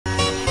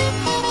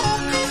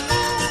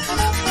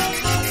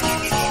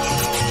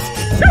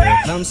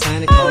Come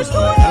Santa Claus,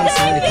 come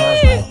Santa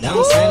Claus, right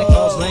down Santa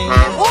Claus Lane.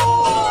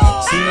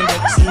 Singing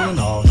Dixon and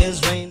all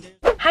his reindeer.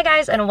 Hi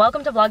guys, and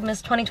welcome to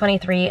Vlogmas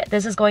 2023.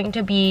 This is going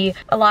to be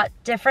a lot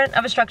different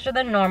of a structure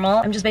than normal.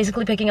 I'm just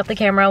basically picking up the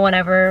camera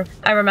whenever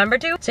I remember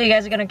to. So you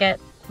guys are gonna get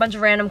a bunch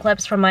of random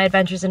clips from my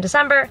adventures in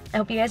December. I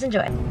hope you guys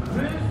enjoy.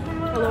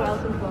 Hello,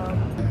 Alison vlog.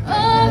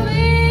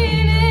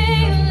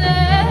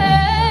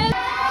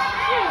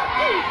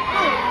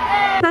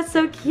 That's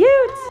so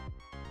cute.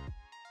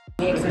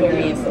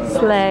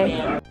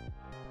 Slay.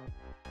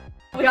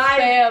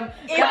 Guys,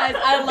 guys,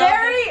 I love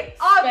very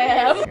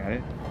obvious. Got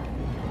it?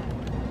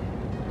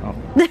 Oh.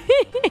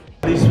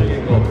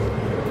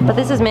 But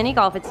this is mini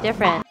golf, it's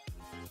different.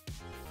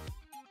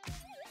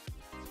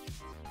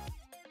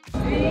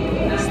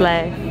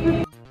 Slay.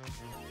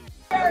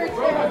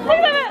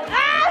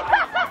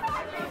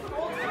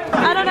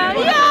 I don't know.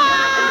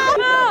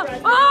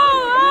 Yeah!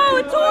 Oh,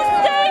 it's all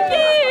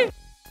stanky!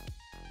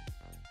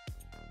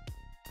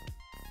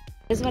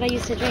 This is what I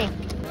used to drink.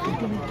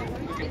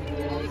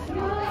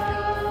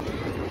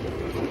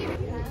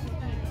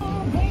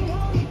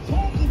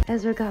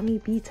 Ezra got me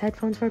Beats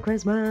headphones for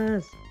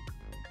Christmas.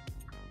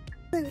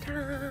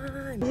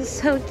 This is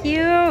so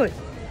cute.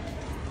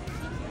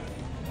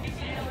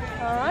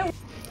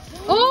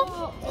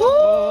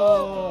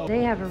 Oh!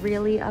 They have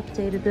really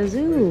updated the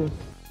zoo.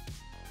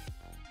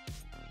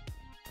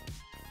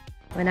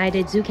 When I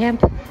did zoo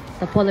camp,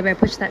 the polar bear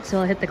pushed that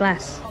so I hit the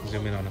glass.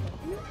 Zoom in on him.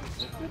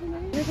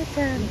 Look at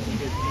them.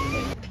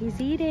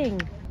 He's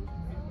eating.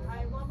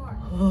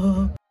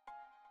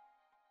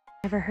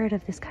 Never heard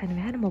of this kind of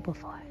animal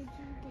before.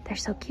 They're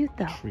so cute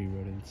though. Tree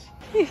rodents.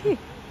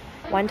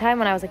 One time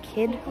when I was a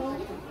kid,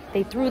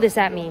 they threw this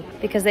at me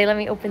because they let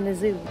me open the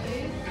zoo.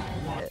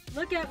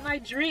 Look at my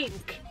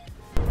drink.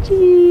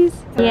 Jeez.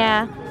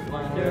 Yeah.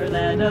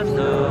 Wonderland of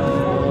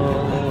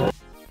snow.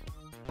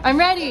 I'm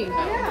ready.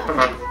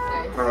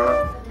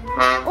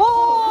 Oh!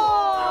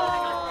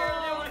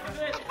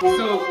 So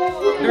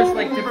there's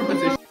like different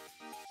positions.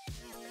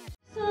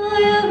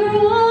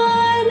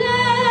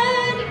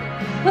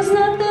 Was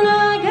nothing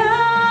I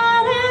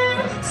got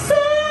and said,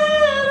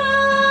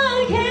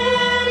 oh,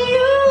 can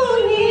you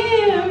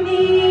hear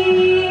me?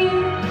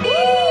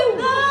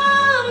 The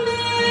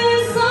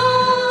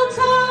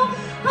mistletoe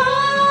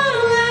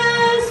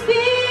unless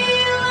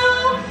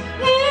below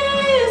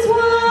is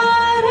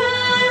what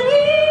I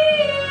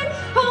need.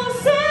 Oh,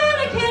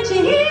 Santa, can't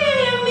you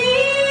hear me?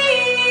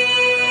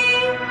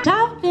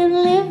 I've been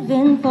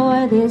living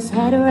for this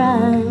head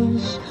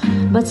rush,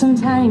 but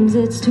sometimes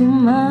it's too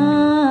much.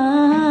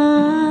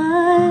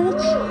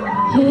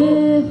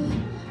 If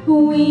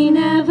we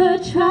never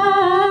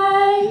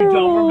try. You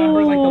don't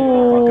remember like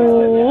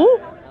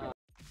the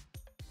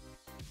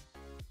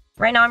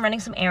Right now I'm running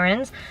some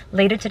errands.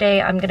 Later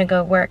today I'm gonna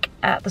go work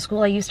at the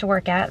school I used to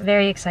work at.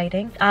 Very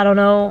exciting. I don't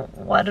know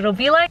what it'll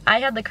be like. I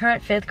had the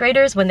current 5th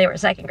graders when they were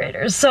 2nd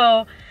graders.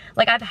 So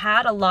like I've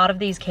had a lot of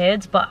these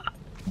kids, but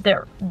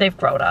they've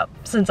grown up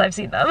since I've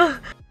seen them.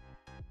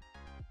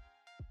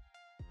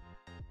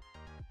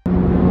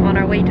 On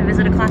our way to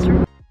visit a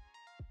classroom.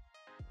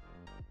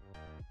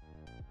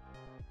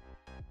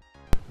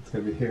 It's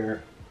gonna be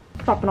here.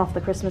 Dropping off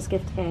the Christmas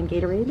gift and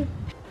Gatorade.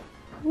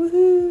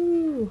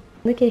 Woohoo!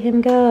 Look at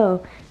him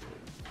go.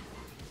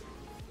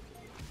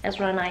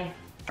 Ezra and I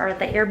are at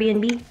the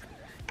Airbnb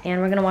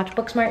and we're gonna watch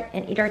Booksmart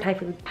and eat our Thai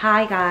food.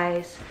 Hi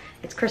guys,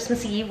 it's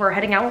Christmas Eve. We're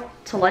heading out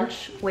to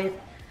lunch with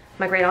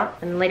my great aunt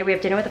and later we have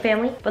dinner with the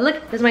family. But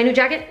look, this is my new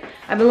jacket.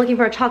 I've been looking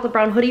for a chocolate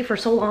brown hoodie for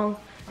so long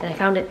and I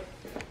found it.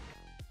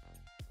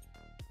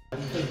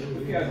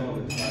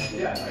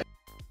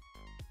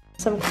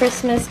 Some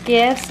Christmas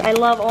gifts. I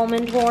love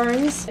almond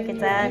horns. Look at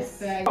that.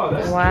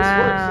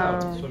 Wow.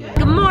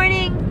 Good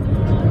morning.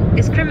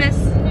 It's Christmas.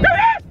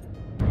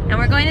 And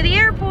we're going to the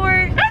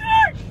airport.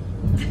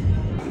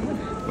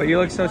 But you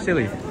look so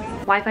silly.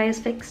 Wi-Fi is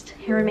fixed.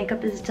 Hair and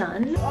makeup is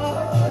done.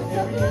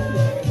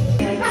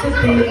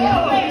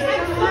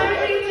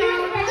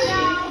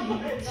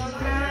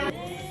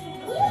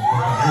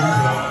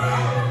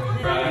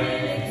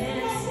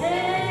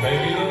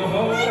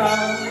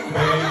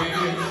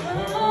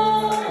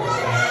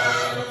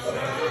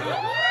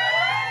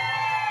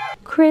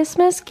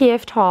 Christmas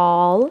gift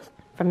haul.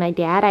 From my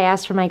dad, I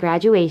asked for my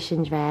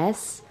graduation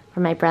dress.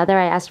 From my brother,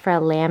 I asked for a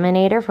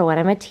laminator for when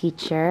I'm a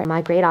teacher.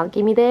 My great aunt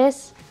gave me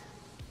this.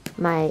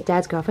 My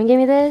dad's girlfriend gave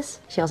me this.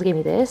 She also gave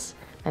me this.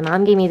 My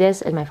mom gave me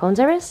this and my phone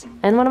service.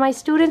 And one of my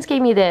students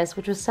gave me this,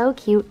 which was so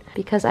cute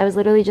because I was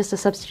literally just a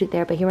substitute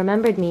there, but he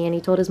remembered me and he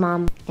told his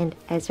mom. And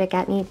Ezra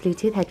got me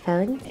Bluetooth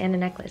headphones and a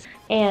necklace.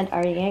 And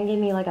Ariane gave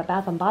me like a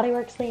Bath and Body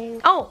Works thing.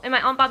 Oh, and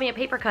my aunt bought me a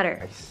paper cutter.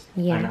 Nice.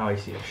 Yeah. And now I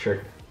see a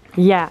shirt.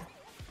 Yeah.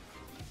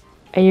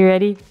 Are you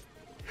ready?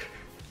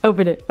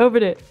 Open it,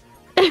 open it.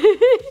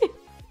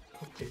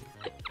 Okay.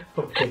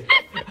 Okay.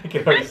 I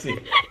can already see.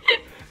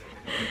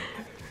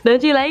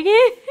 Don't you like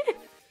it?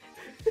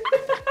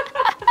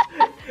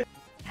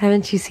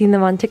 Haven't you seen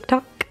them on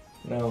TikTok?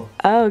 No.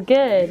 Oh,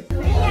 good.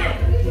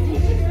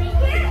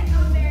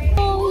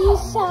 Oh, you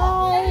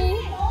shy.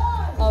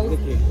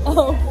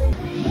 Oh.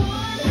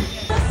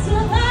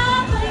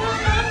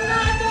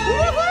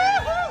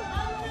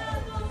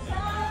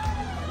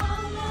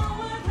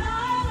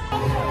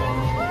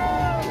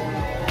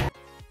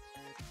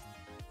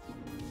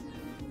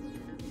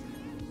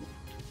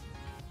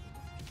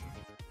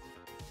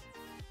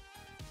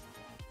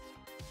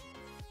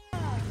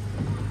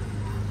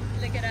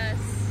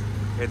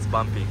 It's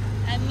bumpy.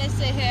 I miss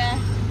it here.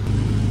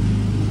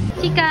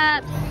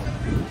 Teacups.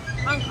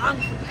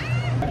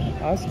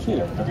 That's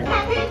cute.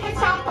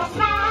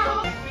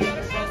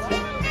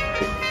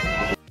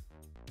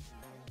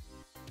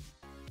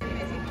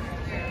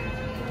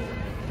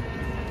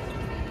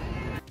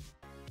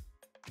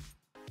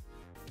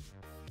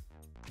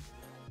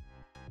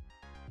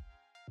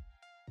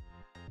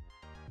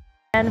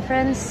 San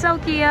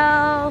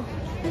Francisco.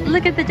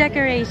 Look at the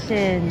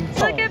decorations.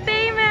 Look at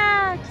Baymax.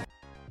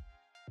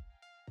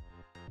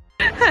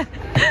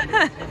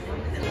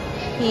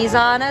 He's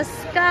on a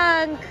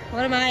skunk.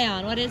 What am I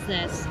on? What is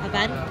this? A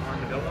bed?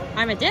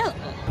 Armadillo.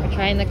 We're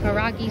trying the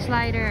karaoke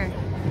slider.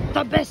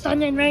 The best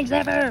onion rings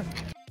ever.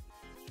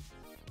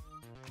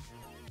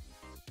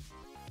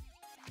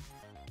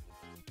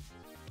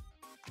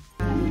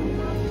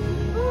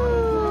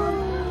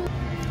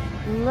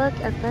 Look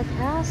at the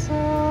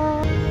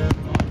castle.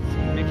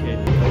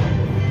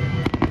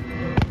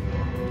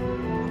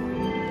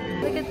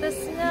 Look at the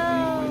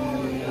snow.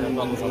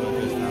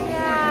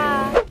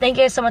 Yeah. Thank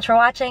you guys so much for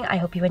watching. I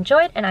hope you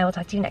enjoyed, and I will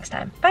talk to you next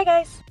time. Bye,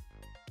 guys.